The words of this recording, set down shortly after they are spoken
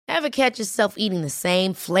Ever catch yourself eating the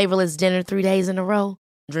same flavorless dinner 3 days in a row?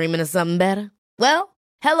 Dreaming of something better? Well,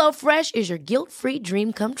 HelloFresh is your guilt-free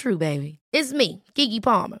dream come true, baby. It's me, Keke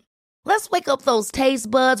Palmer. Let's wake up those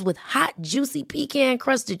taste buds with hot, juicy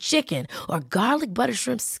pecan-crusted chicken or garlic butter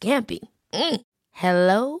shrimp scampi.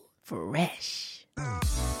 Hello Fresh.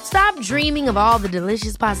 Stop dreaming of all the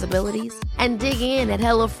delicious possibilities and dig in at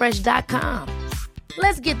HelloFresh.com.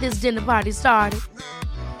 Let's get this dinner party started.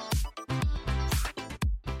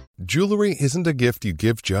 Jewelry isn't a gift you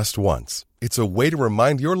give just once. It's a way to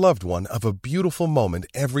remind your loved one of a beautiful moment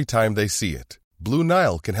every time they see it. Blue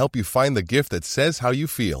Nile can help you find the gift that says how you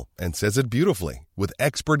feel and says it beautifully, with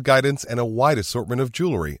expert guidance and a wide assortment of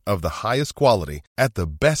jewelry of the highest quality at the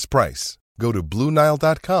best price. Go to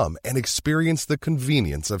BlueNile.com and experience the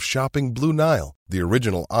convenience of shopping Blue Nile, the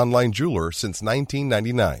original online jeweler since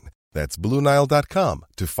 1999. That's BlueNile.com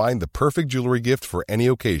to find the perfect jewelry gift for any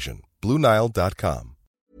occasion. BlueNile.com.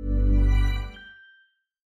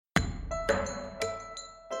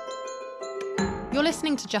 You're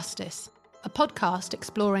listening to Justice, a podcast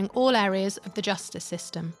exploring all areas of the justice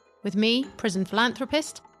system, with me, prison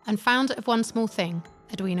philanthropist and founder of One Small Thing,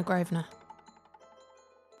 Edwina Grosvenor.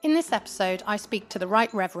 In this episode, I speak to the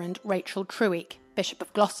Right Reverend Rachel Trueek, Bishop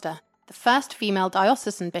of Gloucester, the first female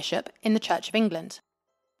diocesan bishop in the Church of England.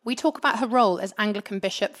 We talk about her role as Anglican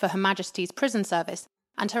bishop for Her Majesty's Prison Service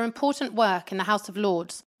and her important work in the House of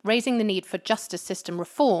Lords, raising the need for justice system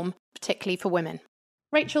reform, particularly for women.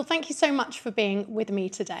 Rachel, thank you so much for being with me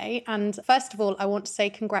today. And first of all, I want to say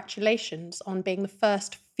congratulations on being the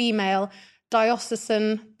first female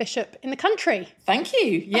diocesan bishop in the country. Thank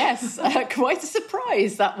you. Yes, quite a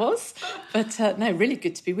surprise that was. But no, really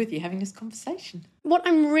good to be with you having this conversation. What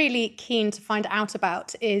I'm really keen to find out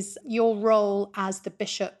about is your role as the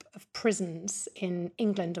Bishop of Prisons in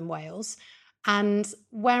England and Wales, and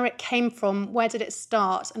where it came from, where did it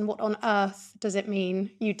start, and what on earth does it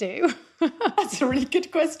mean you do? That's a really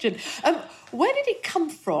good question. Where did it come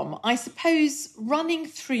from? I suppose running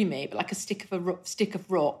through me, but like a stick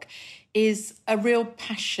of rock, is a real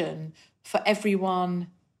passion for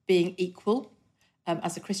everyone being equal.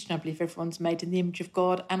 As a Christian, I believe everyone's made in the image of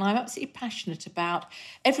God, and I'm absolutely passionate about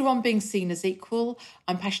everyone being seen as equal.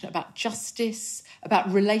 I'm passionate about justice, about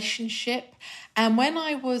relationship. And when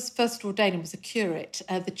I was first ordained and was a curate,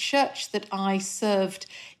 the church that I served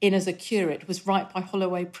in as a curate was right by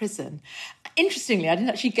Holloway Prison. Interestingly, I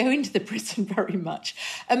didn't actually go into the prison very much.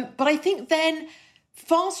 But I think then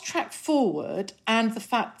fast track forward, and the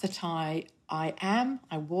fact that I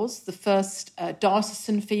was the first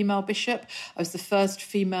diocesan female bishop. I was the first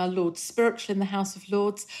female Lord Spiritual in the House of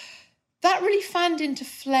Lords. That really fanned into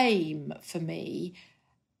flame for me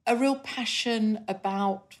a real passion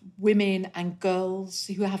about women and girls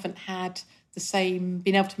who haven't had been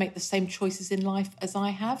able to make the same choices in life as I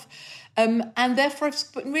have. And therefore I've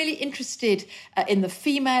been really interested in the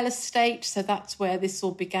female estate. So that's where this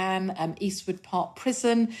all began. Eastwood Park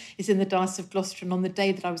Prison is in the Diocese of Gloucester. And on the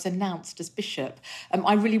day that I was announced as bishop,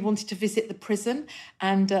 I really wanted to visit the prison,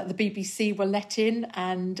 and the BBC were let in.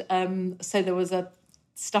 And so there was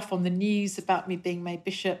stuff on the news about me being made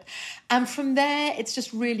bishop. And from there, it's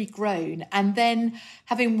just really grown. And then,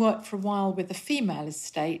 having worked for a while with the female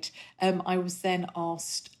estate, I was then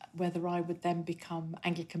asked whether I would then become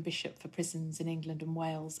Anglican bishop for prisons in England and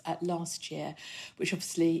Wales last year, which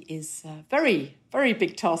obviously is a very, very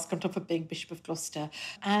big task on top of being Bishop of Gloucester.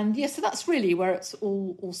 And yeah, so that's really where it's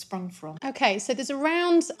all sprung from. Okay, so there's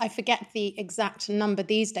around, I forget the exact number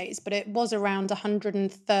these days, but it was around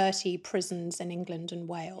 130 prisons in England and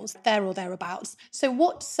Wales, there or thereabouts. So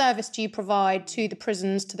what service do you provide to the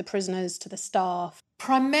prisons, to the prisoners, to the staff?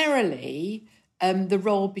 Primarily, the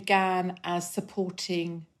role began as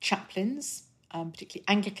supporting chaplains, particularly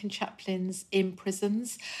Anglican chaplains in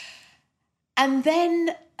prisons. And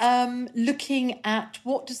then looking at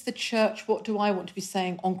what do I want to be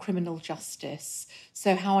saying on criminal justice?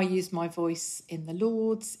 So how I use my voice in the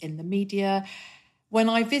Lords, in the media. When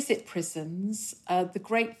I visit prisons, the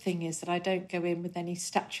great thing is that I don't go in with any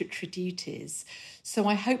statutory duties. So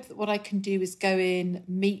I hope that what I can do is go in,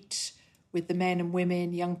 meet with the men and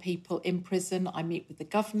women, young people in prison. I meet with the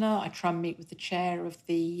governor. I try and meet with the chair of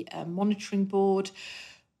the monitoring board.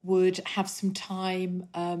 Would have some time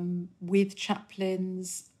with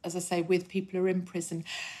chaplains, as I say, with people who are in prison,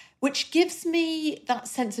 which gives me that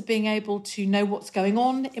sense of being able to know what's going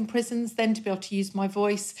on in prisons, then to be able to use my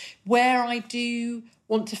voice. Where I do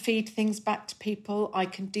want to feed things back to people, I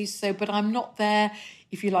can do so, but I'm not there,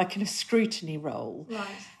 if you like, in a scrutiny role. Right.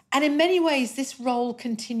 And in many ways, this role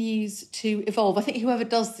continues to evolve. I think whoever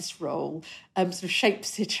does this role sort of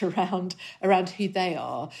shapes it around who they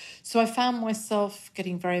are. So I found myself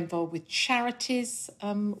getting very involved with charities,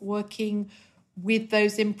 working with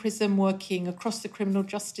those in prison, working across the criminal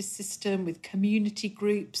justice system, with community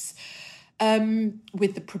groups,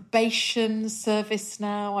 with the probation service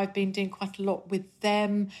now. I've been doing quite a lot with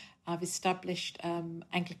them. I've established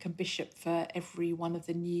Anglican bishop for every one of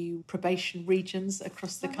the new probation regions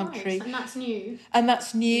across the country. Nice. And that's new? And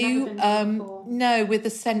that's new. Never been done before. No, with the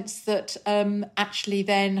sense that actually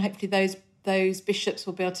then hopefully those bishops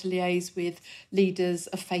will be able to liaise with leaders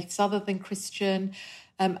of faiths other than Christian,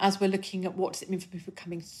 as we're looking at what does it mean for people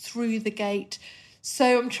coming through the gate.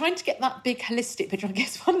 So I'm trying to get that big holistic picture. I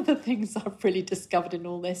guess one of the things I've really discovered in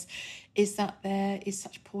all this is that there is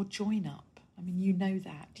such poor join-up. I mean, you know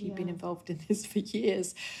that. You've been involved in this for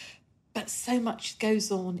years. But so much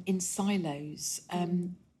goes on in silos,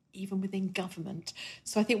 even within government.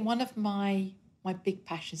 So I think one of my big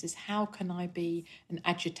passions is how can I be an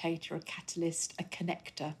agitator, a catalyst, a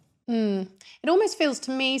connector? It almost feels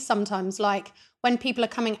to me sometimes like when people are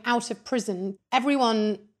coming out of prison,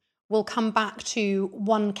 everyone will come back to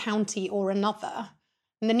one county or another.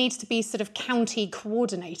 And there needs to be sort of county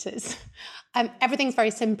coordinators. Everything's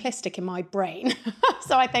very simplistic in my brain.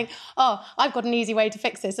 So I think, I've got an easy way to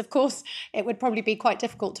fix this. Of course, it would probably be quite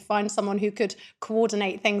difficult to find someone who could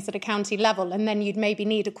coordinate things at a county level. And then you'd maybe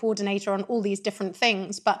need a coordinator on all these different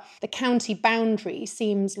things. But the county boundary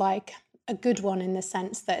seems like a good one in the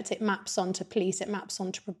sense that it maps onto police, it maps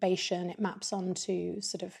onto probation, it maps onto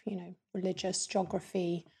sort of, religious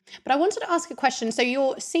geography. But I wanted to ask a question. So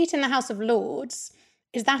your seat in the House of Lords,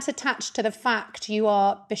 is that attached to the fact you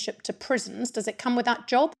are bishop to prisons? Does it come with that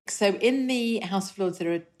job? So in the House of Lords,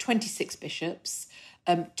 there are 26 bishops,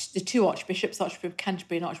 the two archbishops, Archbishop of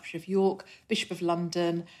Canterbury and Archbishop of York, Bishop of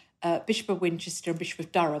London, Bishop of Winchester and Bishop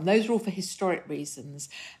of Durham. Those are all for historic reasons.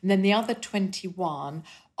 And then the other 21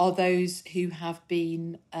 are those who have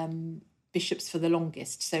been bishops for the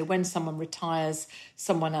longest. So when someone retires,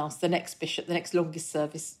 someone else, the next bishop, the next longest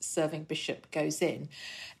serving bishop goes in.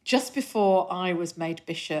 Just before I was made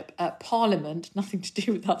bishop, Parliament, nothing to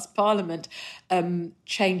do with us, Parliament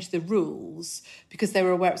changed the rules because they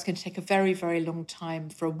were aware it was going to take a very, very long time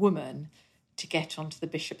for a woman to get onto the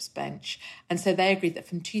bishop's bench. And so they agreed that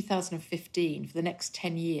from 2015, for the next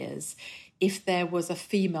 10 years, if there was a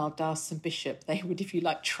female diocesan bishop, they would, if you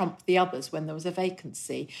like, trump the others when there was a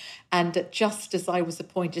vacancy. And just as I was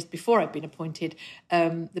appointed, just before I'd been appointed,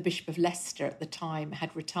 the Bishop of Leicester at the time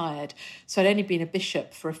had retired. So I'd only been a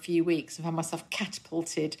bishop for a few weeks and found myself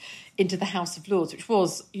catapulted into the House of Lords, which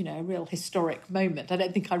was, a real historic moment. I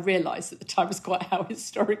don't think I realised at the time was quite how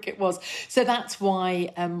historic it was. So that's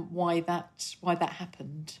why that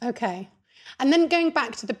happened. Okay. And then going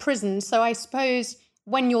back to the prison, so I suppose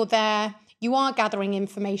when you're there, you are gathering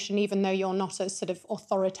information, even though you're not a sort of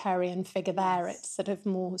authoritarian figure there. It's sort of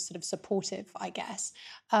more sort of supportive, I guess.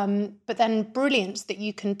 But then brilliant that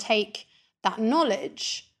you can take that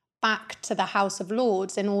knowledge back to the House of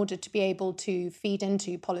Lords in order to be able to feed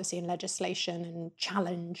into policy and legislation and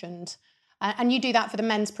challenge and you do that for the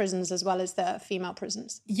men's prisons as well as the female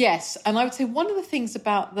prisons. Yes, and I would say one of the things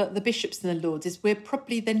about the bishops in the Lords is we're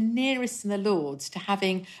probably the nearest in the Lords to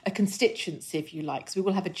having a constituency, if you like, so we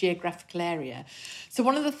will have a geographical area. So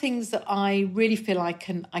one of the things that I really feel I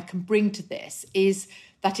can bring to this is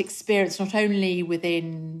that experience not only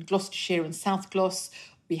within Gloucestershire and South Gloss,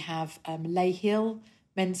 we have Ley Hill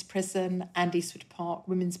men's prison and Eastwood Park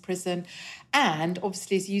women's prison, and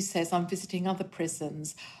obviously, as you say, as I'm visiting other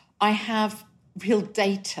prisons, I have real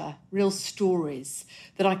data, real stories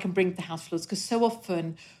that I can bring to the House of Lords, because so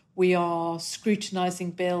often we are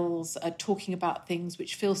scrutinising bills, talking about things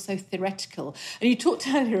which feel so theoretical. And you talked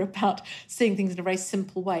earlier about seeing things in a very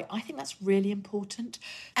simple way. I think that's really important.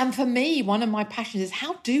 And for me, one of my passions is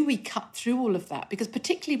how do we cut through all of that? Because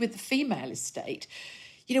particularly with the female estate,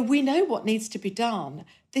 we know what needs to be done.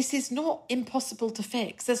 This is not impossible to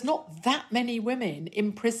fix. There's not that many women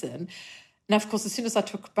in prison. Now, of course, as soon as I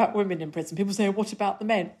talk about women in prison, people say, what about the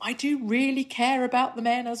men? I do really care about the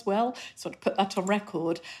men as well. So I want to put that on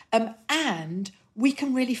record. And we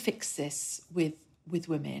can really fix this with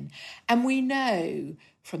women. And we know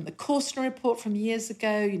from the Corsner report from years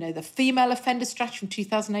ago, the female offender strategy from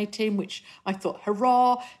 2018, which I thought,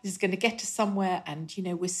 hurrah, this is going to get us somewhere. And,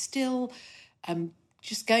 we're still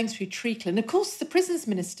just going through treacle. And of course, the prisons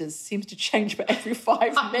ministers seems to change for every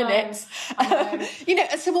 5 minutes.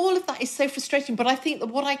 So all of that is so frustrating. But I think that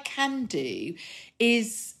what I can do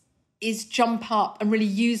is jump up and really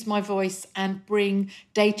use my voice and bring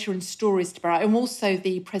data and stories to bear. I'm also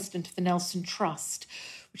the president of the Nelson Trust,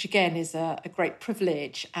 which again is a great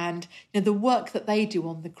privilege. And the work that they do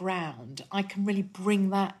on the ground, I can really bring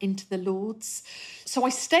that into the Lords. So I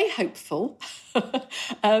stay hopeful.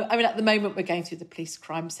 At the moment we're going through the Police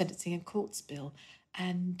Crime Sentencing and Courts Bill,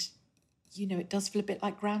 and it does feel a bit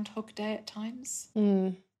like Groundhog Day at times.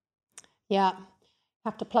 Yeah.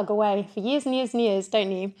 Have to plug away for years and years and years,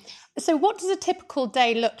 don't you? So what does a typical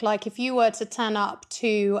day look like if you were to turn up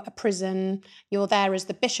to a prison? You're there as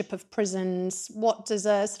the Bishop of Prisons. What does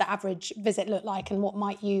a sort of average visit look like, and what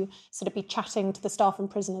might you sort of be chatting to the staff and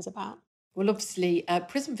prisoners about? Well, obviously,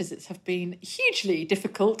 prison visits have been hugely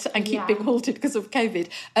difficult and keep being halted because of COVID.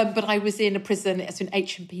 But I was in a prison, it's in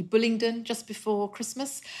HMP Bullingdon just before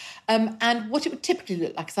Christmas. And what it would typically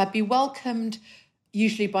look like is I'd be welcomed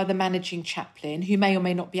usually by the managing chaplain, who may or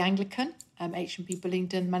may not be Anglican. HMP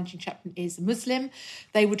Bullingdon, managing chaplain is a Muslim.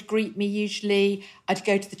 They would greet me usually. I'd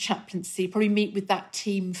go to the chaplaincy, probably meet with that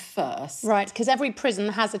team first. Right, because every prison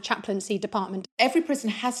has a chaplaincy department. Every prison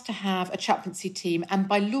has to have a chaplaincy team, and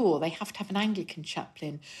by law they have to have an Anglican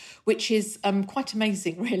chaplain, which is quite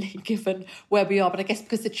amazing, really, given where we are. But I guess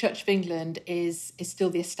because the Church of England is still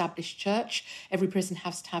the established church, every prison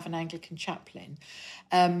has to have an Anglican chaplain.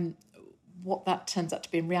 What that turns out to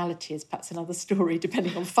be in reality is perhaps another story,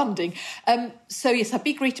 depending on funding. So yes, I'd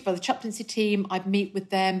be greeted by the chaplaincy team. I'd meet with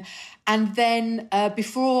them. And then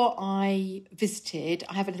before I visited,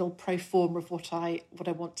 I have a little pro forma of what I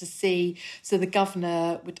want to see. So the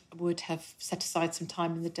governor would have set aside some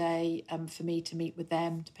time in the day for me to meet with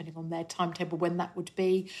them, depending on their timetable, when that would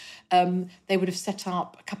be. They would have set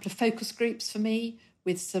up a couple of focus groups for me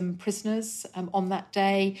with some prisoners on that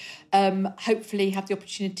day. Hopefully have the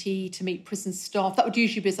opportunity to meet prison staff. That would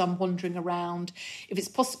usually be as I'm wandering around. If it's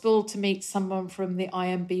possible to meet someone from the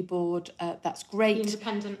IMB board, that's great. The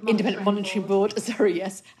Independent Monitoring Board. Sorry,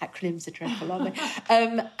 yes, acronyms are dreadful, aren't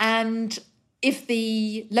they? And if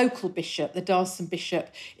the local bishop, the Darson bishop,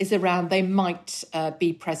 is around, they might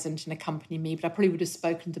be present and accompany me, but I probably would have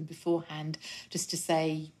spoken to them beforehand just to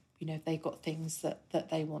say, if they got things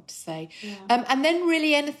that they want to say. Yeah. And then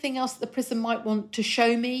really anything else that the prison might want to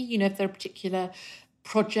show me, if there are particular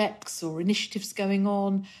projects or initiatives going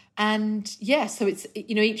on. And so it's,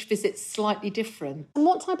 each visit's slightly different. And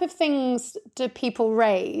what type of things do people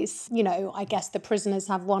raise? I guess the prisoners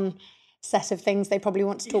have one set of things they probably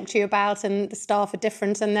want to talk to you about, and the staff are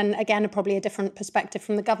different, and then again probably a different perspective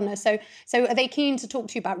from the governor. So are they keen to talk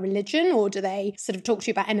to you about religion, or do they sort of talk to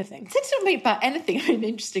you about anything? They don't talk about anything.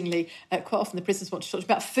 Interestingly, quite often the prisoners want to talk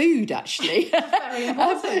about food, actually. Very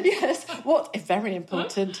important. Yes, very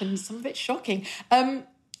important and some of it shocking.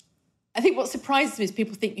 I think what surprises me is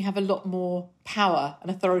people think you have a lot more power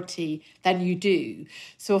and authority than you do.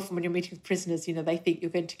 So often when you're meeting with prisoners, they think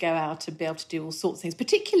you're going to go out and be able to do all sorts of things.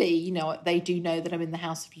 Particularly, they do know that I'm in the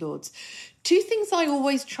House of Lords. Two things I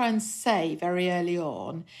always try and say very early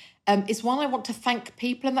on is, one, I want to thank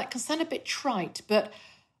people, and that can sound a bit trite, but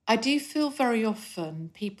I do feel very often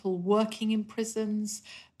people working in prisons,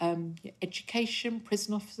 education,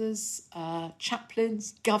 prison officers,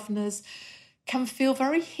 chaplains, governors, can feel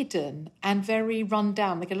very hidden and very run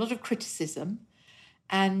down. They get a lot of criticism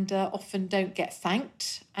and often don't get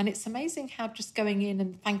thanked. And it's amazing how just going in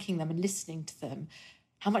and thanking them and listening to them,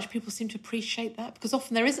 how much people seem to appreciate that, because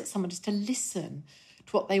often there isn't someone just to listen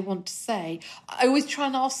to what they want to say. I always try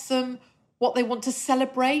and ask them what they want to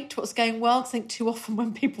celebrate, what's going well. I think too often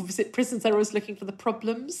when people visit prisons, they're always looking for the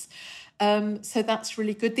problems. So that's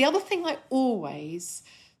really good. The other thing I always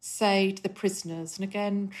say to the prisoners, and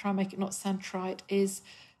again, try and make it not sound trite, is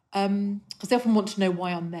because they often want to know why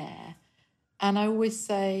I'm there. And I always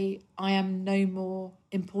say, I am no more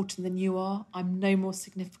important than you are. I'm no more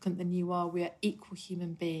significant than you are. We are equal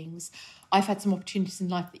human beings. I've had some opportunities in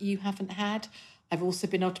life that you haven't had. I've also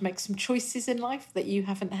been able to make some choices in life that you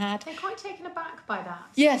haven't had. They're quite taken aback by that.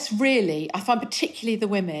 Yes, really. I find particularly the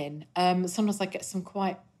women. Sometimes I get some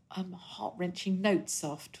quite heart-wrenching notes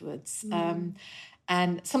afterwards.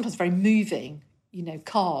 And sometimes very moving,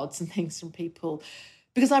 cards and things from people,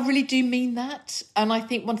 because I really do mean that. And I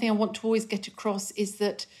think one thing I want to always get across is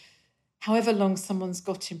that however long someone's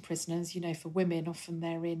got in prison, as for women, often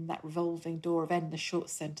they're in that revolving door of endless short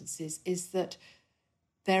sentences, is that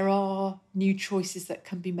there are new choices that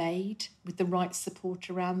can be made with the right support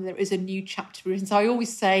around them. There is a new chapter written. So I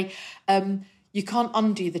always say, you can't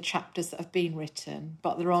undo the chapters that have been written,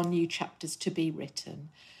 but there are new chapters to be written.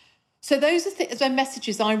 So those are the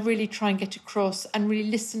messages I really try and get across, and really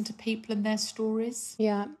listen to people and their stories.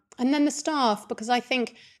 Yeah. And then the staff, because I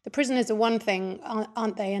think the prisoners are one thing,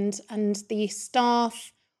 aren't they? And the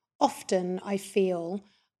staff often, I feel,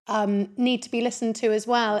 need to be listened to as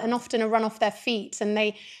well, and often are run off their feet. And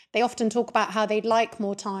they often talk about how they'd like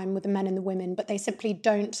more time with the men and the women, but they simply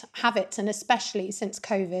don't have it. And especially since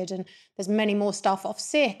COVID, and there's many more staff off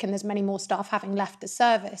sick, and there's many more staff having left the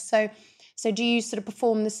service. So do you sort of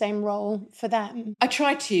perform the same role for them? I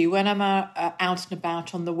try to. When I'm out and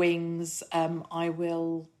about on the wings, I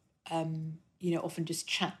will, often just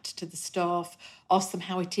chat to the staff, ask them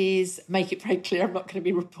how it is, make it very clear I'm not going to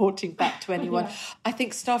be reporting back to anyone. Yeah. I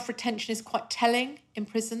think staff retention is quite telling in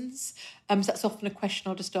prisons. So that's often a question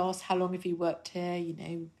I'll just ask: how long have you worked here?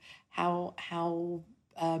 How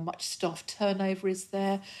much staff turnover is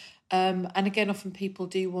there? And again, often people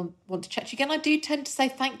do want to chat to you. Again, I do tend to say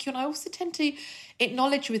thank you, and I also tend to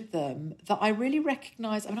acknowledge with them that I really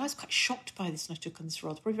recognise, I was quite shocked by this when I took on this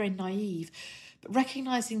role, it's probably very naive, but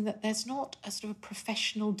recognising that there's not a sort of a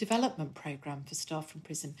professional development programme for staff from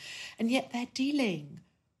prison, and yet they're dealing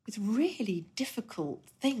with really difficult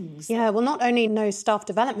things. Yeah, well, not only no staff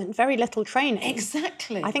development, very little training.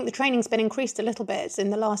 Exactly. I think the training's been increased a little bit in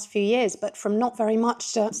the last few years, but from not very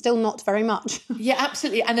much to still not very much. Yeah,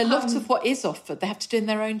 absolutely. And a lot of what is offered, they have to do in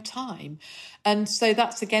their own time. And so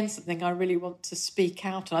that's, again, something I really want to speak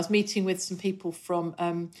out on. I was meeting with some people from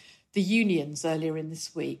the unions earlier in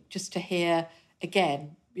this week, just to hear,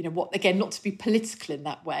 again, not to be political in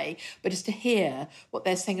that way, but just to hear what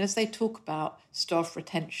they're saying. And as they talk about staff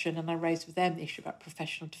retention, and I raised with them the issue about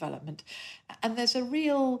professional development, and there's a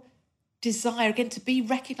real desire, again, to be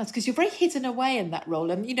recognised, because you're very hidden away in that role.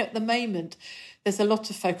 And, at the moment, there's a lot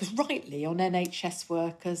of focus, rightly, on NHS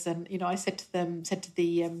workers. And, I said to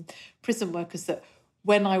the prison workers that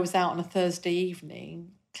when I was out on a Thursday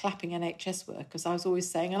evening clapping NHS workers, I was always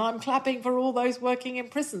saying, and I'm clapping for all those working in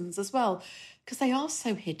prisons as well, because they are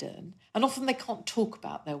so hidden, and often they can't talk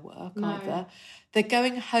about their work either. They're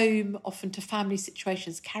going home often to family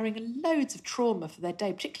situations, carrying loads of trauma for their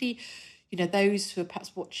day, particularly, those who are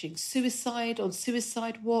perhaps watching suicide on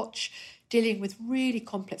Suicide Watch, dealing with really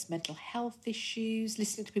complex mental health issues,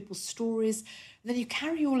 listening to people's stories, and then you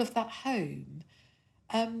carry all of that home.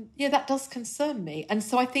 That does concern me. And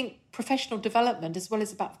so I think professional development as well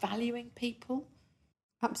is about valuing people.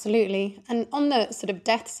 Absolutely. And on the sort of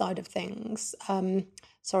death side of things,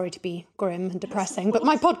 sorry to be grim and depressing, but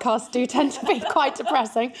my podcasts do tend to be quite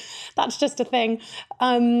depressing. That's just a thing.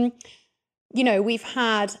 We've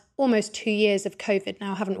had almost 2 years of COVID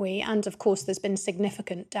now, haven't we? And of course, there's been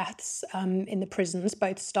significant deaths in the prisons,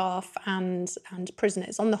 both staff and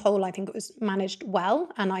prisoners. On the whole, I think it was managed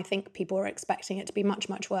well, and I think people were expecting it to be much,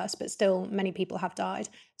 much worse, but still many people have died.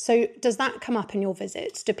 So does that come up in your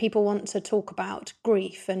visits? Do people want to talk about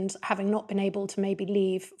grief and having not been able to maybe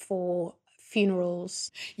leave for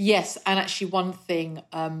funerals? Yes, and actually one thing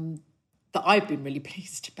that I've been really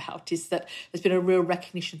pleased about is that there's been a real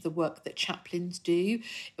recognition of the work that chaplains do.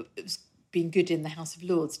 It's been good in the House of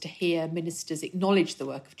Lords to hear ministers acknowledge the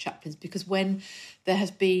work of chaplains, because when there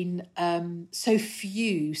has been so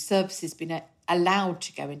few services been allowed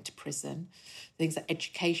to go into prison, things like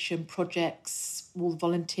education projects, all the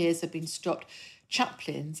volunteers have been stopped,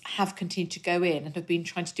 chaplains have continued to go in and have been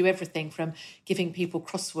trying to do everything from giving people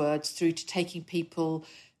crosswords through to taking people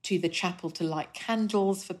to the chapel to light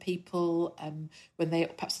candles for people when they,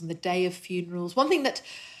 perhaps on the day of funerals. One thing that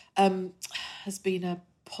has been a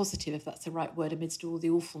positive, if that's the right word, amidst all the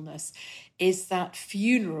awfulness, is that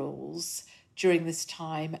funerals during this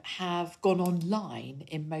time have gone online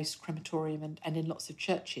in most crematorium and in lots of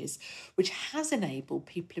churches, which has enabled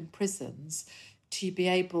people in prisons to be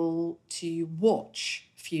able to watch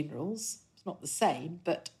funerals. Not the same,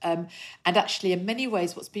 but and actually in many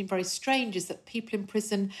ways what's been very strange is that people in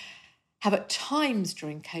prison have at times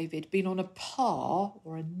during COVID been on a par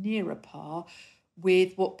or a nearer par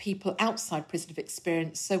with what people outside prison have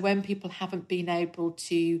experienced. So when people haven't been able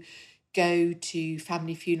to go to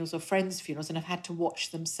family funerals or friends' funerals and have had to watch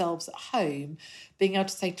themselves at home, being able to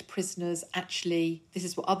say to prisoners, actually, this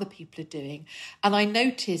is what other people are doing. And I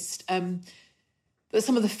noticed but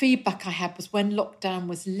some of the feedback I had was when lockdown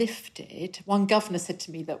was lifted, one governor said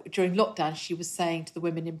to me that during lockdown, she was saying to the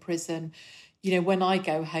women in prison, when I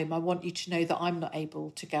go home, I want you to know that I'm not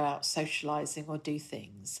able to go out socialising or do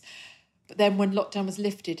things. But then when lockdown was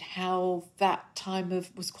lifted, how that time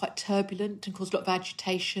was quite turbulent and caused a lot of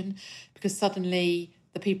agitation, because suddenly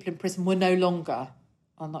the people in prison were no longer,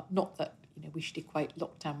 not that we should equate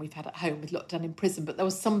lockdown we've had at home with lockdown in prison, but there were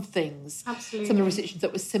some things, absolutely, some of the restrictions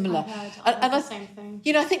that were similar. I heard the same thing.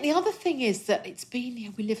 I think the other thing is that it's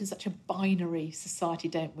been, we live in such a binary society,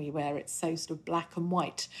 don't we, where it's so sort of black and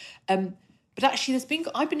white. But actually,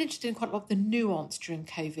 I've been interested in quite a lot of the nuance during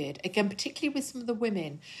COVID, again, particularly with some of the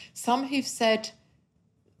women, some who've said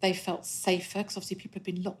they felt safer, because obviously people have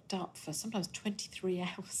been locked up for sometimes 23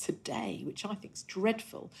 hours a day, which I think is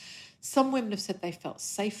dreadful. Some women have said they felt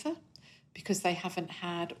safer because they haven't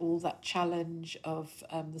had all that challenge of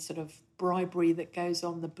the sort of bribery that goes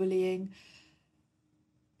on, the bullying.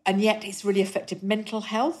 And yet it's really affected mental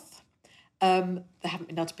health. They haven't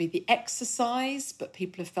been able to do the exercise, but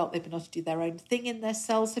people have felt they've been able to do their own thing in their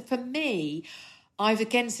cells. So for me, I've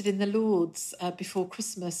again said in the Lord's before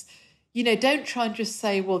Christmas, don't try and just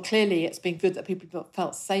say, well, clearly it's been good that people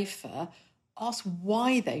felt safer. Ask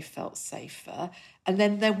why they felt safer. And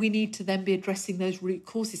then we need to then be addressing those root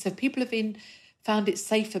causes. So if people have found it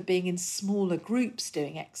safer being in smaller groups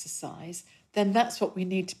doing exercise, then that's what we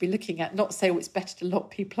need to be looking at, not say, it's better to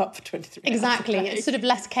lock people up for 23 hours. Exactly. It's sort of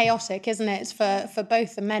less chaotic, isn't it, for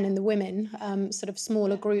both the men and the women, sort of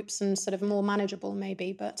smaller groups and sort of more manageable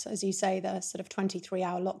maybe. But as you say, the sort of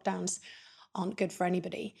 23-hour lockdowns aren't good for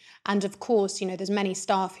anybody. And of course, there's many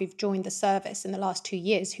staff who've joined the service in the last 2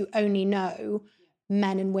 years who only know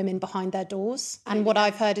men and women behind their doors. And what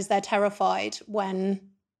I've heard is they're terrified when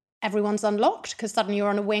everyone's unlocked, because suddenly you're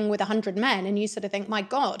on a wing with 100 men and you sort of think, my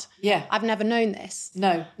God, I've never known this.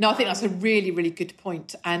 No, I think that's a really, really good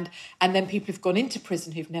point. And then people who've gone into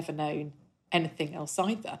prison who've never known anything else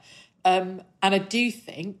either. And I do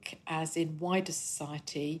think, as in wider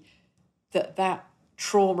society, that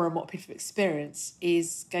trauma and what people have experienced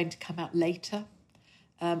is going to come out later.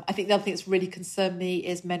 I think the other thing that's really concerned me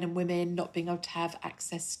is men and women not being able to have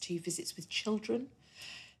access to visits with children.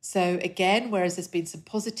 So again, whereas there's been some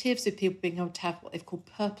positives of people being able to have what they've called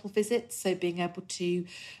purple visits, so being able to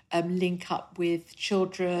link up with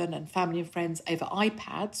children and family and friends over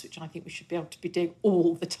iPads, which I think we should be able to be doing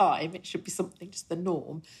all the time. It should be something just the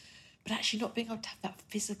norm. But actually not being able to have that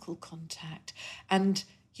physical contact. And,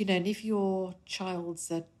 and if your child's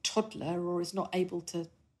a toddler or is not able to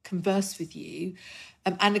converse with you,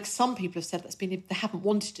 and some people have said they haven't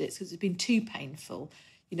wanted it because it's been too painful.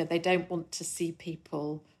 They don't want to see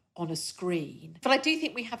people on a screen. But I do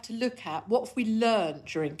think we have to look at what have we learned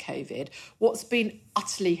during COVID, what's been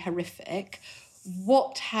utterly horrific,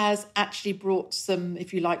 what has actually brought some,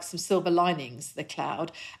 if you like, some silver linings to the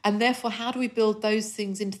cloud, and therefore how do we build those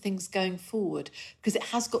things into things going forward? Because it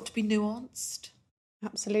has got to be nuanced.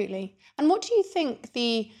 Absolutely. And what do you think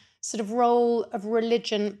the sort of role of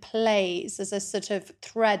religion plays as a sort of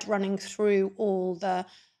thread running through all the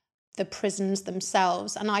prisons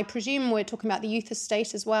themselves? And I presume we're talking about the youth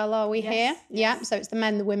estate as well, are we here? Yes. Yeah, so it's the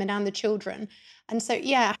men, the women and the children. And so,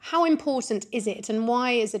 how important is it and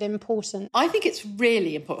why is it important? I think it's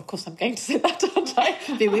really important. Of course, I'm going to say that, aren't I?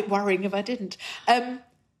 It'd be a bit worrying if I didn't. I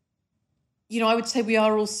would say we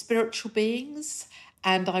are all spiritual beings,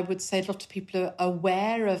 and I would say a lot of people are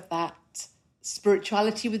aware of that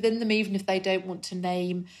spirituality within them, even if they don't want to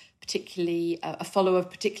name particularly a follower of a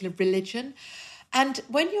particular religion. And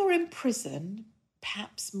when you're in prison,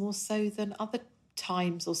 perhaps more so than other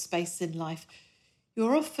times or space in life,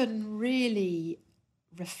 you're often really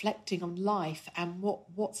reflecting on life and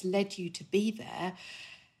what's led you to be there.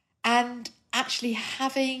 And actually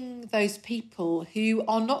having those people who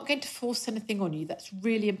are not going to force anything on you, that's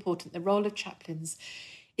really important. The role of chaplains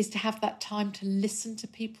is to have that time to listen to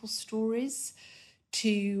people's stories,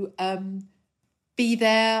 to be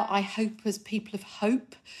there, I hope, as people of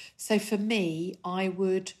hope. So for me, I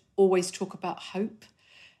would always talk about hope,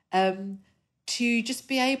 to just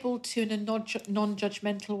be able to, in a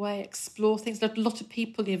non-judgmental way, explore things. A lot of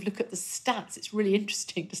people, look at the stats. It's really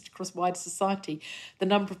interesting just across wider society, the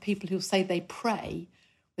number of people who say they pray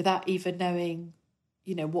without even knowing,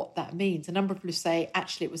 what that means. A number of people who say,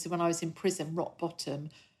 actually, it was when I was in prison, rock bottom,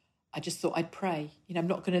 I just thought I'd pray. I'm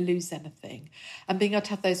not going to lose anything. And being able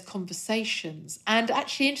to have those conversations. And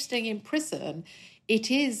actually, interesting, in prison, it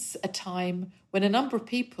is a time when a number of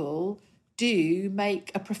people do make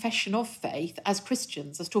a profession of faith as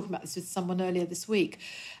Christians. I was talking about this with someone earlier this week.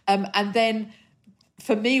 And then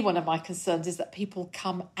for me, one of my concerns is that people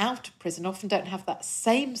come out of prison, often don't have that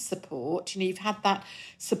same support. You've had that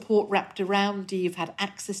support wrapped around you, you've had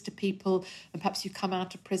access to people, and perhaps you come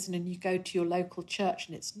out of prison and you go to your local church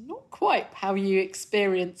and it's not quite how you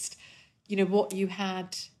experienced, what you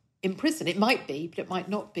had in prison. It might be, but it might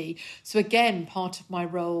not be. So again, part of my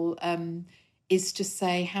role is to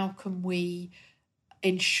say, how can we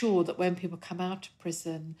ensure that when people come out of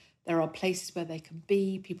prison, there are places where they can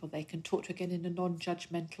be, people they can talk to, again, in a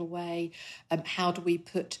non-judgmental way. How do we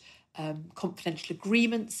put confidential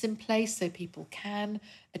agreements in place so people can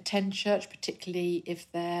attend church, particularly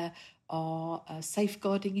if there are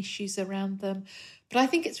safeguarding issues around them. But I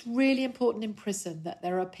think it's really important in prison that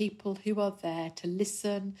there are people who are there to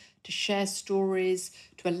listen, to share stories,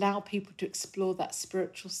 to allow people to explore that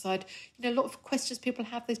spiritual side. You know, a lot of questions people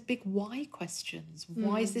have, those big why questions.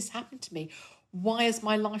 Why has this happened to me? Why has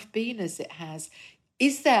my life been as it has?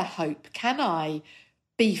 Is there hope? Can I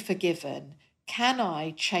be forgiven? Can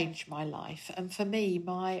I change my life? And for me,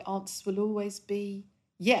 my answers will always be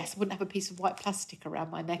yes. I wouldn't have a piece of white plastic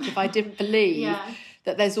around my neck if I didn't believe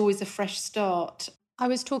that there's always a fresh start. I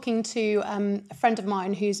was talking to a friend of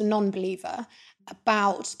mine who's a non-believer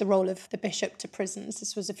about the role of the bishop to prisons.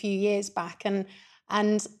 This was a few years back. And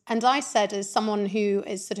I said, as someone who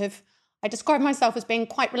is I describe myself as being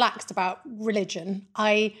quite relaxed about religion.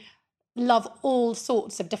 I love all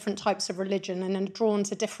sorts of different types of religion and am drawn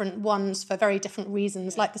to different ones for very different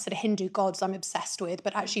reasons, like the sort of Hindu gods I'm obsessed with,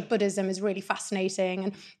 but actually Buddhism is really fascinating.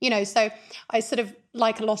 And, you know, so I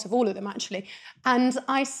like a lot of all of them, actually. And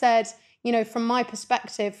I said, you know, from my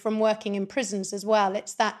perspective, from working in prisons as well,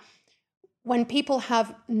 it's that when people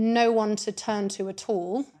have no one to turn to at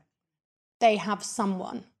all, they have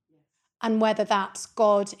someone. And whether that's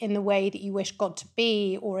God in the way that you wish God to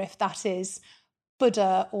be, or if that is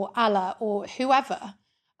Buddha or Allah or whoever.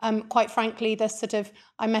 Quite frankly,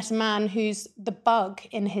 I met a man who's the bug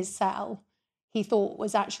in his cell he thought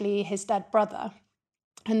was actually his dead brother.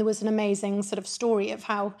 And there was an amazing story of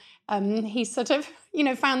how he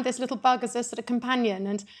found this little bug as a companion.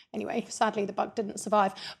 And anyway, sadly, the bug didn't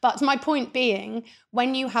survive. But my point being,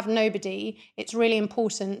 when you have nobody, it's really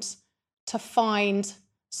important to find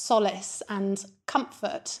solace and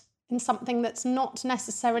comfort in something that's not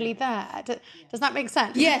necessarily there. Does that make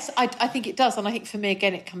sense? Yes, I think it does. And I think for me,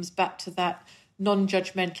 again, it comes back to that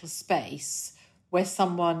non-judgmental space where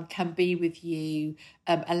someone can be with you,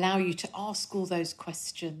 allow you to ask all those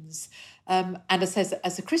questions. And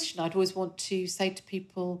as a Christian, I'd always want to say to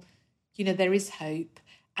people, you know, there is hope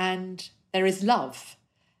and there is love.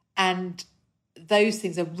 And those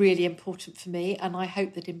things are really important for me. And I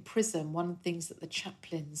hope that in prison, one of the things that the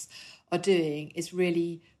chaplains are doing is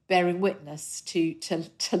really bearing witness to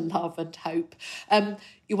love and hope.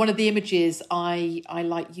 One of the images I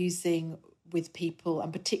like using with people,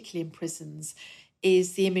 and particularly in prisons,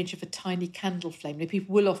 is the image of a tiny candle flame. Now,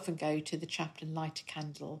 people will often go to the chaplain, light a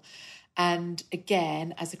candle. And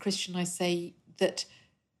again, as a Christian, I say that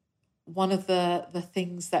one of the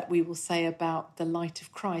things that we will say about the light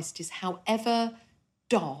of Christ is however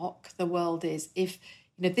dark the world is, if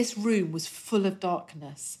this room was full of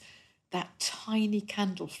darkness, that tiny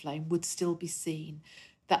candle flame would still be seen,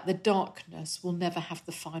 that the darkness will never have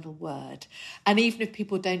the final word. And even if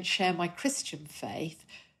people don't share my Christian faith,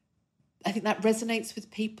 I think that resonates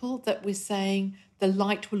with people, that we're saying the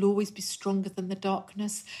light will always be stronger than the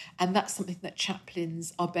darkness. And that's something that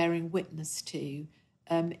chaplains are bearing witness to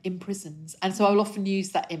in prisons. And so I'll often use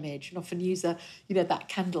that image and often use that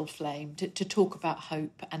candle flame to talk about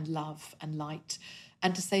hope and love and light,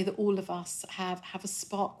 and to say that all of us have a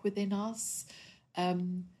spark within us.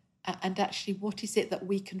 And actually, what is it that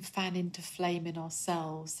we can fan into flame in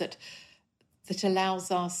ourselves that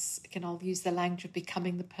allows us, again, I'll use the language of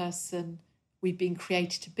becoming the person we've been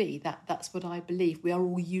created to be. That's what I believe. We are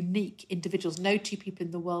all unique individuals. No two people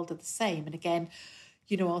in the world are the same. And again,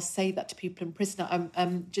 I'll say that to people in prison.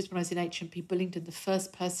 Just when I was in HMP Bullingdon, the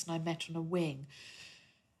first person I met on a wing,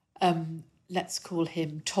 let's call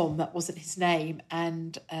him Tom, that wasn't his name,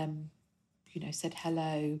 and, said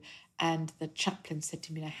hello. And the chaplain said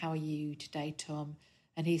to me, how are you today, Tom?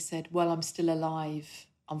 And he said, well, I'm still alive,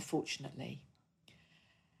 unfortunately.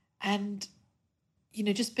 And,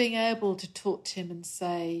 just being able to talk to him and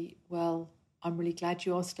say, well, I'm really glad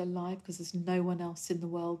you are still alive because there's no one else in the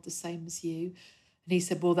world the same as you. And he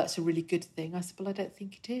said, well, that's a really good thing. I said, well, I don't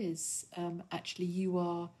think it is. Actually, you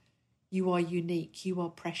are unique, you are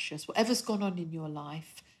precious. Whatever's gone on in your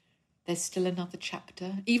life, there's still another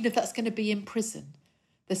chapter. Even if that's going to be in prison,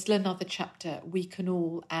 there's still another chapter. We can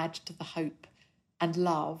all add to the hope and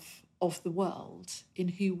love of the world in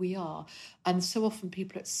who we are. And so often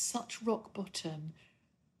people at such rock bottom,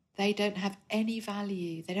 they don't have any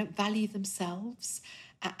value. They don't value themselves.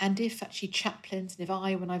 And if actually chaplains, and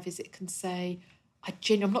if when I visit, can say,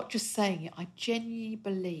 I'm not just saying it, I genuinely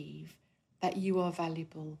believe that you are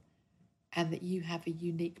valuable and that you have a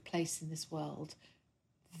unique place in this world,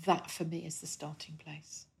 that for me is the starting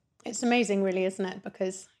place. It's amazing, really, isn't it?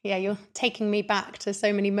 Because, you're taking me back to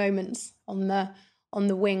so many moments on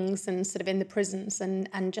the wings and in the prisons,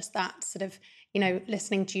 and just that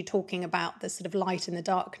listening to you talking about the light in the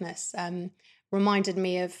darkness reminded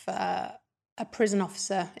me of a prison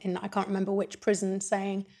officer in, I can't remember which prison,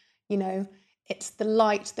 saying, you know, it's the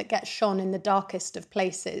light that gets shone in the darkest of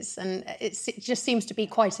places. And it just seems to be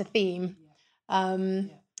quite a theme, and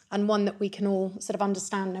one that we can all sort of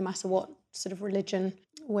understand no matter what sort of religion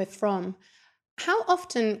we're from. How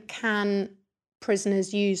often can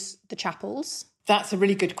prisoners use the chapels? That's a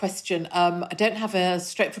really good question. I don't have a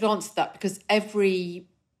straightforward answer to that because every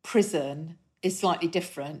prison is slightly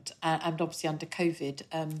different, and obviously under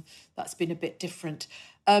COVID, that's been a bit different.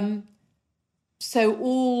 So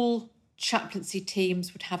all chaplaincy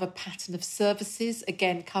teams would have a pattern of services,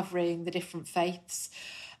 again, covering the different faiths.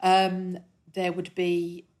 There would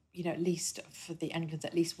be, at least for the Anglicans,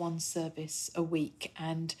 at least one service a week,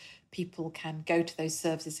 and people can go to those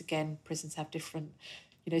services. Again, prisons have different,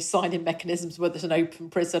 sign-in mechanisms, whether it's an open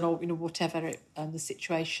prison or, whatever the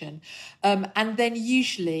situation. And then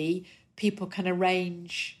usually people can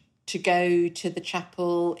arrange to go to the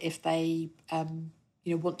chapel if they,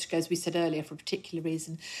 want to go, as we said earlier, for a particular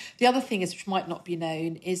reason. The other thing is, which might not be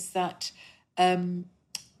known, is that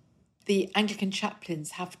the Anglican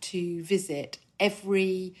chaplains have to visit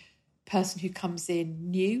every person who comes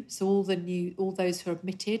in new, so all those who are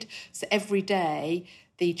admitted. So every day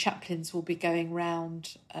the chaplains will be going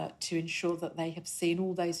round to ensure that they have seen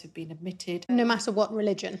all those who've been admitted. No matter what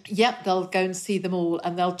religion? Yep, they'll go and see them all,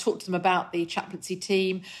 and they'll talk to them about the chaplaincy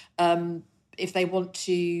team. If they want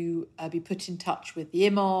to be put in touch with the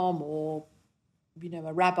imam or,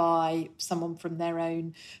 a rabbi, someone from their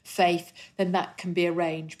own faith, then that can be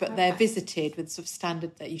arranged. But they're visited with sort of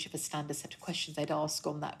standard, they usually have a standard set of questions they'd ask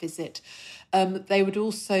on that visit. They would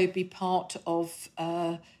also be part of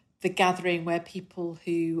the gathering where people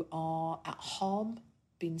who are at harm,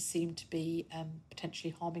 been seen to be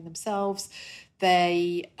potentially harming themselves.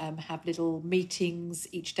 They have little meetings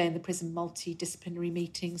each day in the prison, multidisciplinary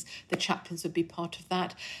meetings. The chaplains would be part of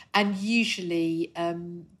that. And usually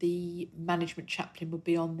the management chaplain would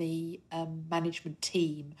be on the management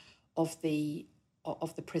team of the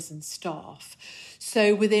prison staff.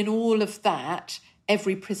 So within all of that,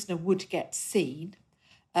 every prisoner would get seen.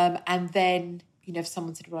 And then, if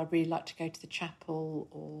someone said, well, I'd really like to go to the chapel,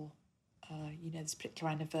 or there's a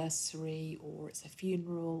particular anniversary, or it's a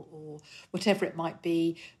funeral, or whatever it might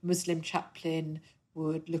be, Muslim chaplain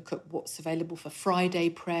would look at what's available for Friday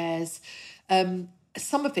prayers.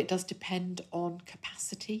 Some of it does depend on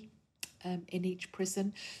capacity in each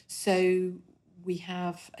prison. So we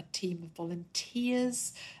have a team of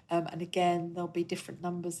volunteers, and again, there'll be different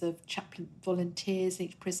numbers of chaplain volunteers in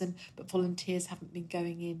each prison, but volunteers haven't been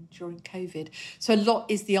going in during COVID. So a lot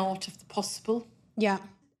is the art of the possible. Yeah.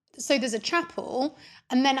 So there's a chapel,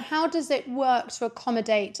 and then how does it work to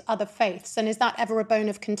accommodate other faiths? And is that ever a bone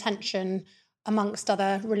of contention amongst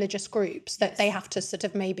other religious groups, that they have to sort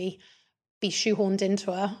of maybe be shoehorned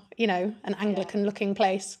into an Anglican-looking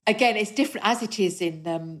place? Again, it's different, as it is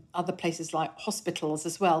in other places like hospitals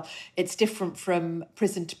as well. It's different from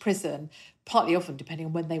prison to prison, partly often depending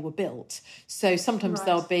on when they were built. So sometimes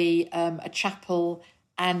there'll be a chapel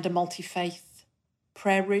and a multi-faith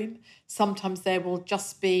prayer room. Sometimes there will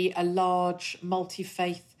just be a large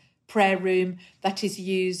multi-faith prayer room that is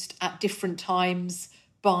used at different times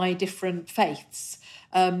by different faiths.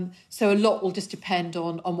 So a lot will just depend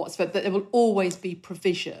on what's, but there will always be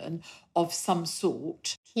provision of some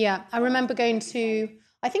sort. Yeah, I remember going to,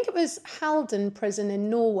 I think it was Halden prison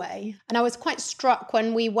in Norway, and I was quite struck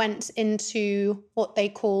when we went into what they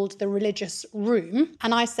called the religious room.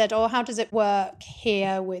 And I said, how does it work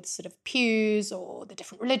here with sort of pews or the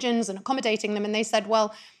different religions and accommodating them? And they said,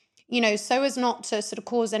 well, so as not to sort of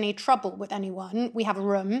cause any trouble with anyone, we have a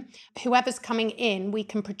room. Whoever's coming in, we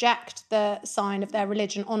can project the sign of their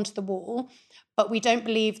religion onto the wall. But we don't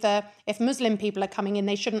believe that if Muslim people are coming in,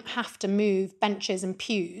 they shouldn't have to move benches and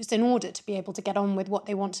pews in order to be able to get on with what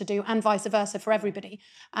they want to do, and vice versa for everybody.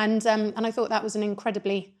 And I thought that was an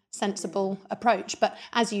incredibly sensible approach. But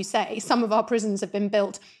as you say, some of our prisons have been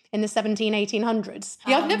built in the 1800s.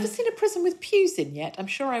 Yeah, I've never seen a prison with pews in yet. I'm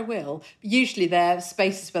sure I will. Usually they're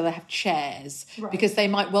spaces where they have chairs, because they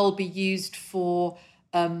might well be used for...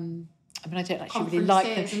 I don't actually really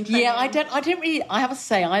like them. Yeah, I don't really... I have to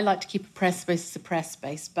say, I like to keep a prayer space as a prayer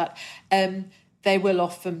space, but they will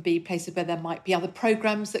often be places where there might be other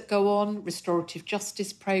programmes that go on, restorative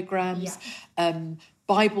justice programmes,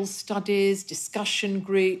 Bible studies, discussion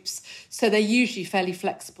groups. So they're usually fairly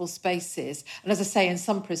flexible spaces. And as I say, in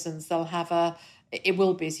some prisons, they'll have it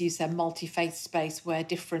will be, as you said, multi-faith space where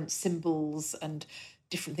different symbols and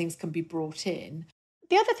different things can be brought in.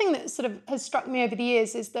 The other thing that sort of has struck me over the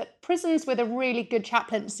years is that prisons with a really good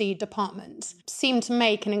chaplaincy department seem to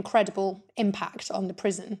make an incredible impact on the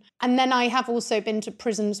prison. And then I have also been to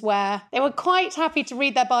prisons where they were quite happy to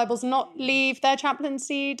read their Bibles and not leave their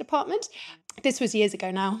chaplaincy department. This was years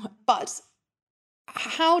ago now, but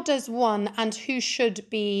how does one and who should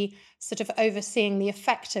be sort of overseeing the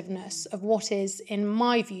effectiveness of what is, in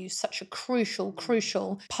my view, such a crucial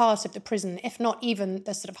part of the prison, if not even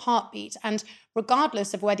the sort of heartbeat? And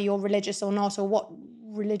regardless of whether you're religious or not, or what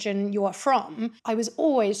religion you are from, I was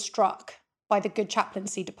always struck by the good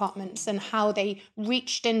chaplaincy departments and how they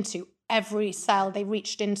reached into every cell, they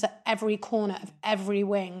reached into every corner of every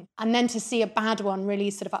wing. And then to see a bad one really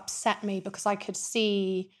sort of upset me, because I could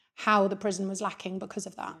see how the prison was lacking because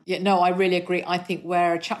of that. Yeah, no, I really agree. I think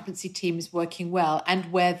where a chaplaincy team is working well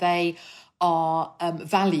and where they are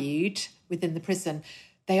valued within the prison,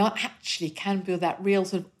 they are actually can build that real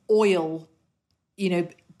sort of oil,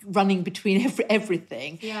 running between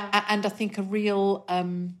everything. Yeah. And I think a real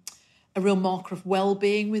marker of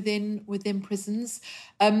well-being within prisons.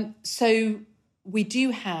 So we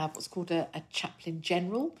do have what's called a chaplain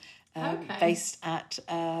general, based at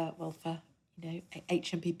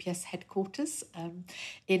HMPPS headquarters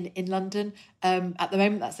in London. At the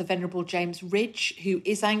moment, that's the Venerable James Ridge, who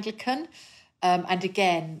is Anglican. And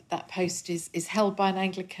again, that post is held by an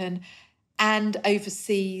Anglican and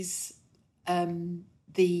oversees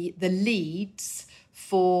the leads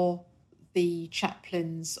for the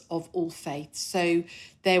chaplains of all faiths. So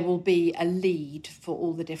there will be a lead for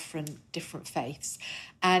all the different faiths.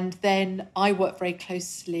 And then I work very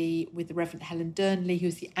closely with the Reverend Helen Durnley,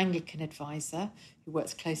 who's the Anglican advisor, who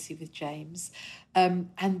works closely with James.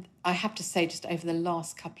 And I have to say, just over the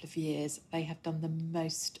last couple of years, they have done the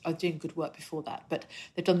most, I was doing good work before that, but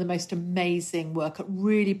they've done the most amazing work at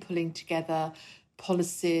really pulling together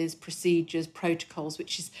policies, procedures, protocols,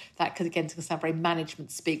 which is that, because again, it's going to sound very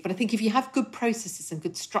management speak, but I think if you have good processes and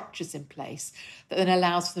good structures in place, that then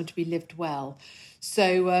allows for them to be lived well.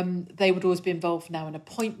 So they would always be involved now in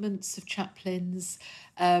appointments of chaplains,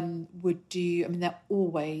 Helen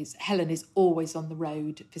is always on the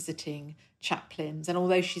road visiting chaplains, and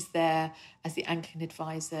although she's there as the Anglican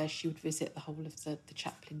advisor, she would visit the whole of the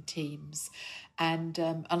chaplain teams, and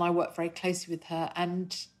I work very closely with her,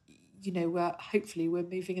 and hopefully we're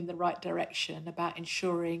moving in the right direction about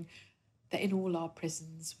ensuring that in all our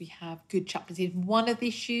prisons we have good chaplains. One of the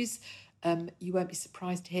issues, you won't be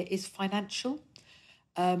surprised to hear, is financial,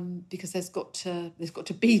 because there's got to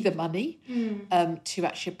be the money to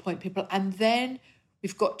actually appoint people, and then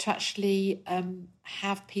we've got to actually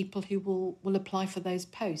have people who will apply for those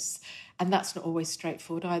posts, and that's not always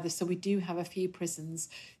straightforward either. So we do have a few prisons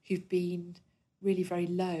who've been really very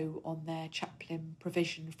low on their chaplain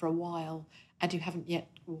provision for a while, and who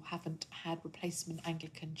haven't had replacement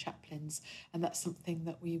Anglican chaplains, and that's something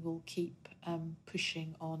that we will keep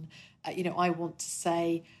pushing on. I want to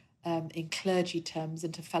say in clergy terms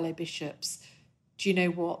and to fellow bishops, do you know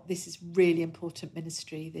what? This is really important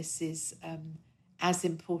ministry. This is as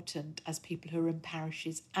important as people who are in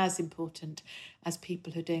parishes, as important as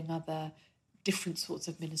people who are doing other different sorts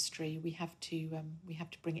of ministry. We have to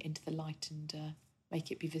bring it into the light and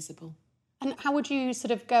make it be visible. And how would you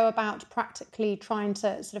sort of go about practically trying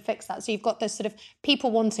to sort of fix that? So you've got this sort of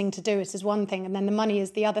people wanting to do it is one thing, and then the money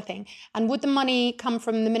is the other thing. And would the money come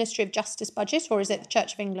from the Ministry of Justice budget, or is it the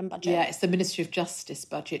Church of England budget? Yeah, it's the Ministry of Justice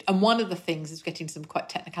budget. And one of the things is getting some quite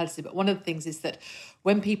technicality, but one of the things is that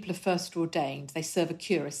when people are first ordained, they serve a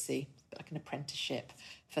curacy, like an apprenticeship,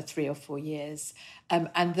 for 3 or 4 years.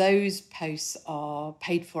 And those posts are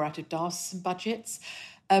paid for out of diocesan budgets.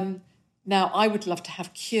 Now, I would love to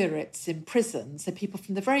have curates in prisons, so people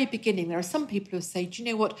from the very beginning. There are some people who say, do you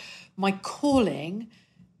know what, my calling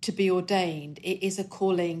to be ordained, it is a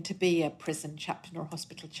calling to be a prison chaplain or a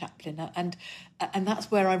hospital chaplain. And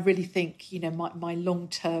that's where I really think, my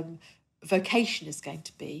long-term vocation is going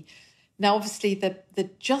to be. Now, obviously, the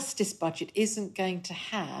justice budget isn't going to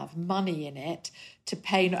have money in it to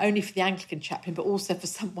pay not only for the Anglican chaplain, but also for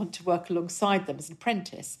someone to work alongside them as an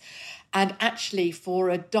apprentice. And actually for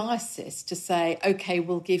a diocese to say, OK,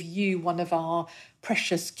 we'll give you one of our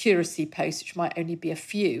precious curacy posts, which might only be a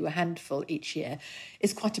handful each year,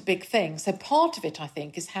 is quite a big thing. So part of it, I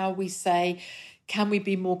think, is how we say, can we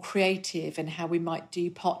be more creative in how we might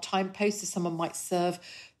do part-time posts? So someone might serve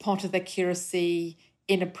part of their curacy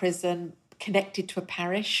in a prison, connected to a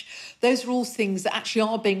parish. Those are all things that actually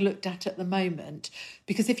are being looked at the moment,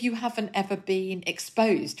 because if you haven't ever been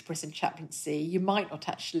exposed to prison chaplaincy, you might not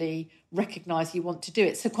actually recognise you want to do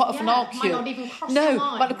it. So quite often our might not even cross your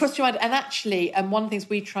mind. might not cross your mind. And actually, one of the things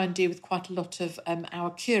we try and do with quite a lot of our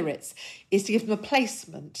curates is to give them a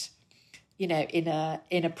placement, you know, in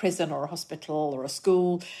a prison or a hospital or a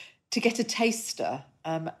school, to get a taster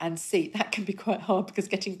and see. That can be quite hard because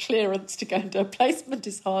getting clearance to go into a placement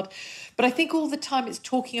is hard. But I think all the time it's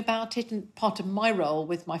talking about it, and part of my role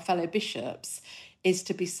with my fellow bishops is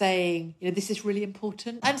to be saying, you know, this is really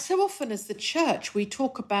important. And so often as the church, we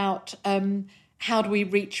talk about how do we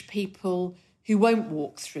reach people who won't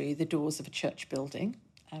walk through the doors of a church building,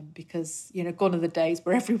 because, you know, gone are the days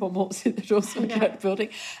where everyone walks through the doors of a church building.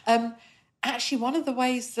 Actually, one of the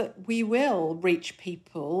ways that we will reach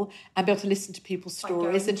people and be able to listen to people's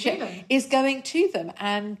stories is going to them.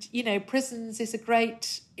 And, you know, prisons is a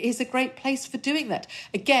great place for doing that.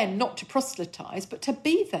 Again, not to proselytise, but to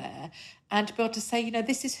be there and to be able to say, you know,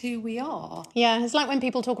 this is who we are. Yeah, it's like when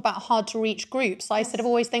people talk about hard-to-reach groups, I sort of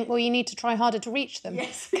always think, well, you need to try harder to reach them.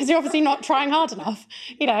 Yes. Because you're obviously not trying hard enough.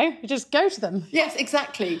 You know, you just go to them. Yes,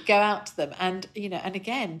 exactly. Go out to them. And, you know, and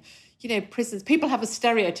again, you know, prisons, people have a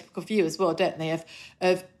stereotypical view as well, don't they,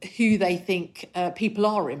 of who they think people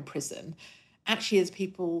are in prison. Actually, as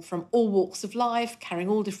people from all walks of life, carrying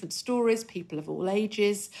all different stories, people of all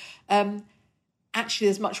ages. Actually,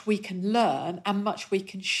 there's much we can learn and much we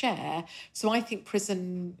can share. So I think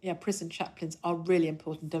prison chaplains are really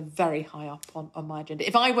important and very high up on my agenda.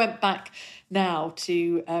 If I went back now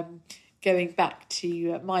to going back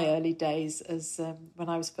to my early days as when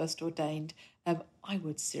I was first ordained, I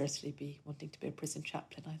would seriously be wanting to be a prison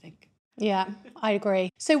chaplain, I think. Yeah, I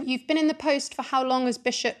agree. So you've been in the post for how long as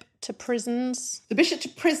Bishop to Prisons? The Bishop to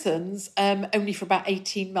Prisons, only for about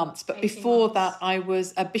 18 months. But before that, I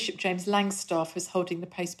was Bishop James Langstaff, who was holding the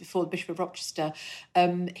post before the Bishop of Rochester.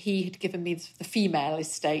 He had given me the female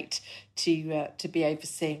estate to be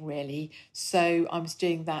overseeing, really. So I was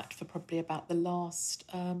doing that for probably about the last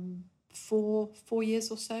 4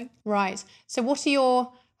 years or so. Right. So what are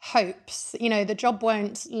your hopes? You know, the job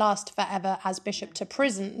won't last forever as Bishop to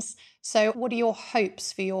Prisons. So what are your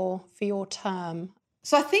hopes for your term?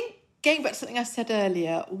 So I think, going back to something I said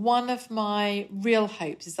earlier, one of my real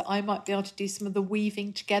hopes is that I might be able to do some of the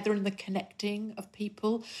weaving together and the connecting of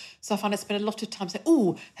people. So I find I spend a lot of time saying,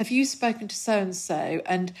 oh, have you spoken to so-and-so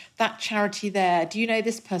and that charity there? Do you know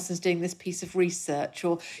this person's doing this piece of research?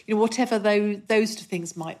 Or, you know, whatever those two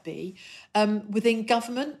things might be. Within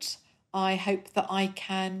government, I hope that I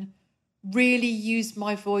can really use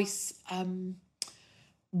my voice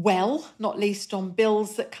well, not least on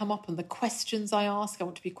bills that come up and the questions I ask. I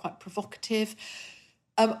want to be quite provocative.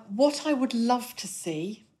 What I would love to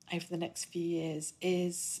see over the next few years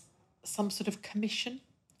is some sort of commission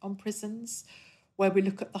on prisons where we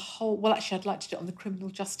look at the whole... Well, actually, I'd like to do it on the criminal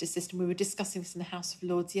justice system. We were discussing this in the House of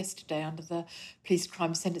Lords yesterday under the Police,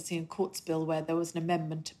 Crime, Sentencing and Courts Bill, where there was an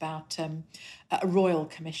amendment about a royal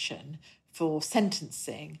commission for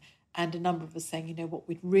sentencing. And a number of us saying, you know, what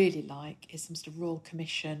we'd really like is some sort of royal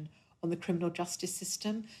commission on the criminal justice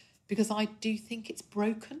system, because I do think it's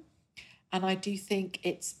broken and I do think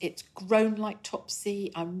it's grown like Topsy.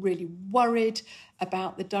 I'm really worried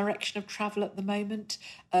about the direction of travel at the moment,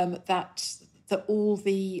 that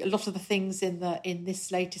a lot of the things in this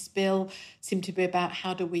latest bill seem to be about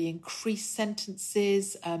how do we increase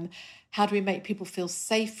sentences, how do we make people feel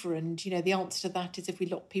safer? And, you know, the answer to that is if we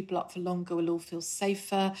lock people up for longer, we'll all feel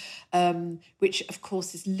safer, which, of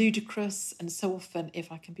course, is ludicrous. And so often,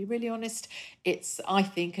 if I can be really honest, it's, I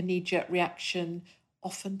think, a knee-jerk reaction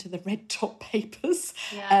often to the red top papers.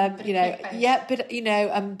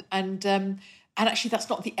 And actually that's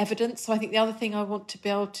not the evidence. So I think the other thing I want to be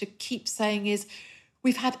able to keep saying is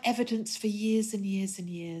we've had evidence for years and years and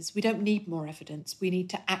years. We don't need more evidence. We need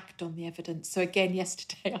to act on the evidence. So again,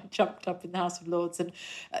 yesterday I jumped up in the House of Lords and,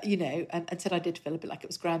 and said I did feel a bit like it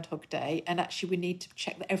was Groundhog Day. And actually we need to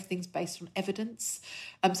check that everything's based on evidence.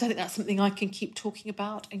 So I think that's something I can keep talking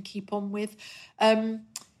about and keep on with.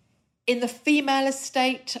 In the female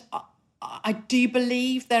estate, I do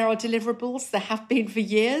believe there are deliverables. There have been for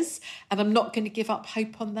years, and I'm not going to give up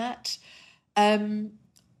hope on that.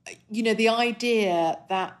 The idea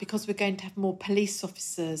that because we're going to have more police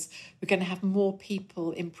officers, we're going to have more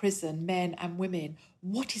people in prison, men and women.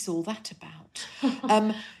 What is all that about?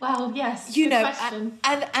 Well, yes, good question.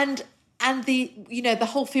 And the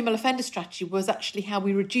whole female offender strategy was actually how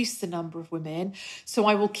we reduce the number of women. So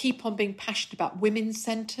I will keep on being passionate about women's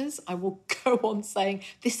centres. I will go on saying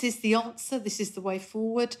this is the answer, this is the way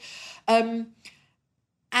forward. And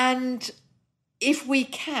if we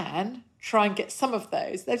can try and get some of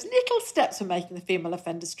those little steps we're making the female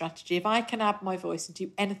offender strategy. If I can add my voice and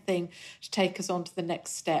do anything to take us on to the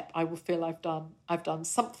next step, I will feel I've done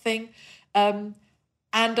something. And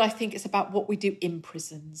I think it's about what we do in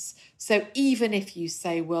prisons. So even if you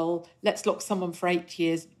say, well, let's lock someone for 8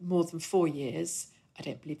 years more than 4 years, I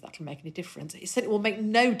don't believe that'll make any difference. It certainly will make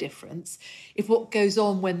no difference if what goes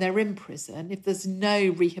on when they're in prison, if there's no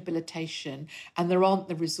rehabilitation and there aren't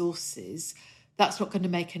the resources, that's not going to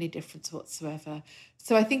make any difference whatsoever.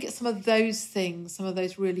 So I think it's some of those things, some of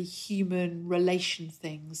those really human relation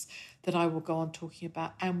things that I will go on talking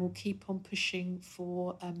about, and will keep on pushing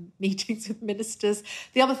for meetings with ministers.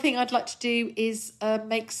 The other thing I'd like to do is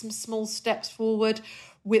make some small steps forward.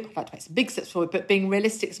 I'd like to make some big steps forward, but being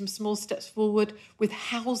realistic, some small steps forward with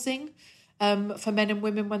housing for men and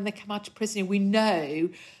women when they come out of prison. We know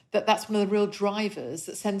that that's one of the real drivers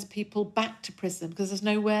that sends people back to prison, because there's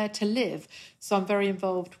nowhere to live. So I'm very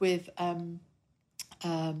involved with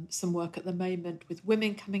some work at the moment with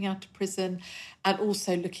women coming out of prison, and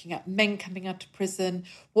also looking at men coming out of prison.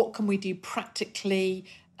 What can we do practically?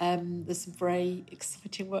 There's some very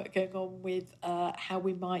exciting work going on with how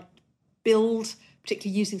we might build,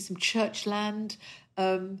 particularly using some church land,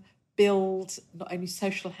 build not only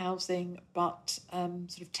social housing, but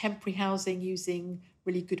sort of temporary housing using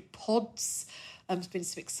really good pods. There's been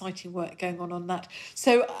some exciting work going on that.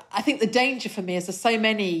 So I think the danger for me is there's so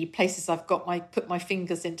many places I've got put my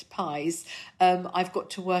fingers into pies. I've got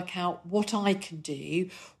to work out what I can do,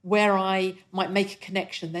 where I might make a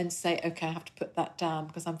connection, then say, okay, I have to put that down,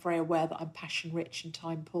 because I'm very aware that I'm passion rich and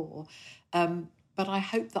time poor. But I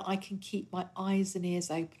hope that I can keep my eyes and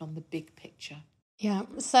ears open on the big picture. Yeah,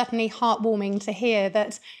 certainly heartwarming to hear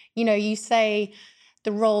that, you say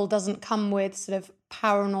the role doesn't come with sort of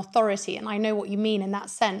power and authority. And I know what you mean in that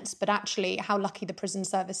sense, but actually how lucky the prison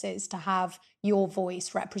service is to have your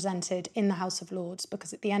voice represented in the House of Lords,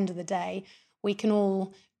 because at the end of the day, we can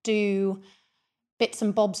all do bits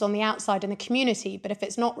and bobs on the outside in the community, but if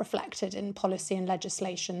it's not reflected in policy and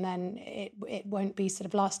legislation, then it won't be sort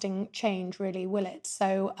of lasting change, really, will it?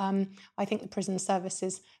 So I think the prison service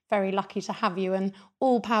is very lucky to have you, and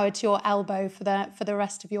all power to your elbow for the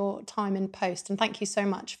rest of your time in post. And thank you so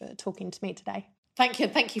much for talking to me today. Thank you.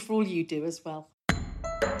 Thank you for all you do as well.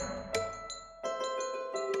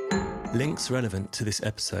 Links relevant to this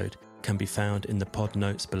episode can be found in the pod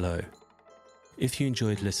notes below. If you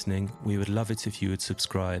enjoyed listening, we would love it if you would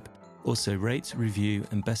subscribe. Also rate, review,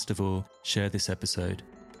 and best of all, share this episode.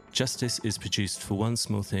 Justice is produced for One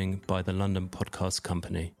Small Thing by the London Podcast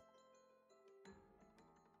Company.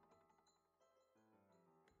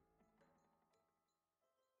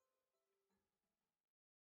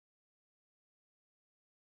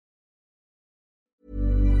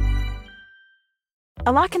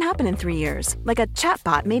 A lot can happen in 3 years, like a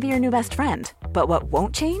chatbot may be your new best friend. But what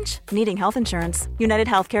won't change? Needing health insurance. United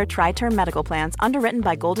Healthcare Tri-Term Medical Plans, underwritten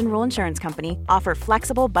by Golden Rule Insurance Company, offer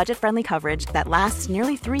flexible, budget-friendly coverage that lasts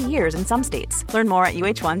nearly 3 years in some states. Learn more at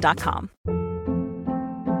uh1.com.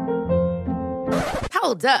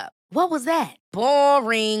 Hold up. What was that?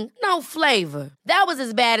 Boring. No flavor. That was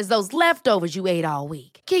as bad as those leftovers you ate all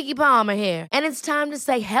week. Keke Palmer here, and it's time to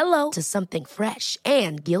say hello to something fresh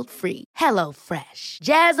and guilt-free. Hello Fresh.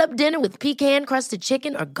 Jazz up dinner with pecan-crusted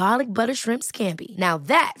chicken or garlic butter shrimp scampi. Now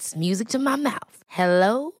that's music to my mouth.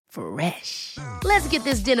 Hello Fresh. Let's get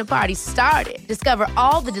this dinner party started. Discover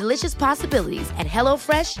all the delicious possibilities at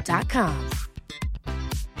hellofresh.com.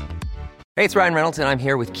 Hey, it's Ryan Reynolds, and I'm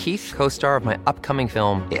here with Keith, co-star of my upcoming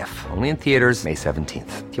film, If, only in theaters May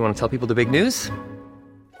 17th. Do you want to tell people the big news?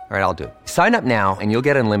 All right, I'll do it. Sign up now and you'll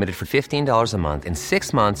get unlimited for $15 a month and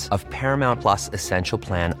 6 months of Paramount Plus Essential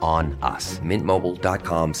Plan on us.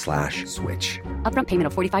 MintMobile.com/switch. Upfront payment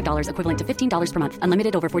of $45 equivalent to $15 per month.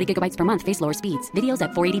 Unlimited over 40 gigabytes per month. Face lower speeds. Videos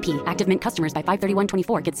at 480p. Active Mint customers by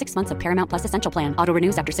 531.24 get 6 months of Paramount Plus Essential Plan. Auto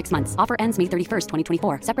renews after 6 months. Offer ends May 31st,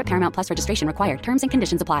 2024. Separate Paramount Plus registration required. Terms and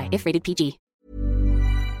conditions apply if rated PG.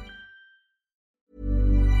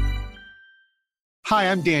 Hi,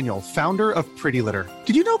 I'm Daniel, founder of Pretty Litter.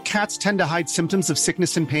 Did you know cats tend to hide symptoms of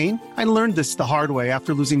sickness and pain? I learned this the hard way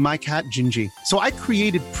after losing my cat, Gingy. So I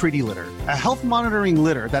created Pretty Litter, a health monitoring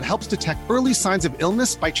litter that helps detect early signs of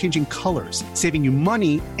illness by changing colors, saving you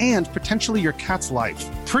money and potentially your cat's life.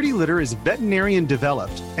 Pretty Litter is veterinarian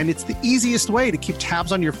developed, and it's the easiest way to keep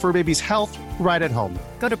tabs on your fur baby's health right at home.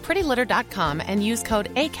 Go to prettylitter.com and use code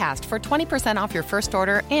ACAST for 20% off your first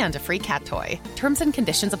order and a free cat toy. Terms and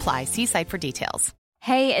conditions apply. See site for details.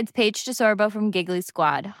 Hey, it's Paige DeSorbo from Giggly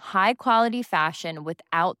Squad. High quality fashion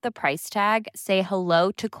without the price tag. Say hello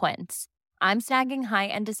to Quince. I'm snagging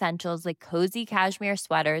high-end essentials like cozy cashmere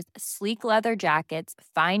sweaters, sleek leather jackets,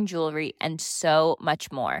 fine jewelry, and so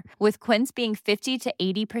much more. With Quince being 50 to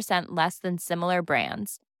 80% less than similar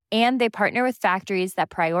brands. And they partner with factories that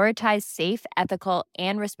prioritize safe, ethical,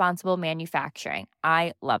 and responsible manufacturing.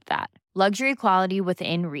 I love that. Luxury quality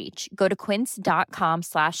within reach. Go to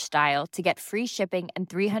quince.com/style to get free shipping and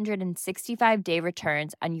 365-day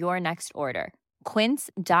returns on your next order.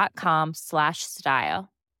 Quince.com/style.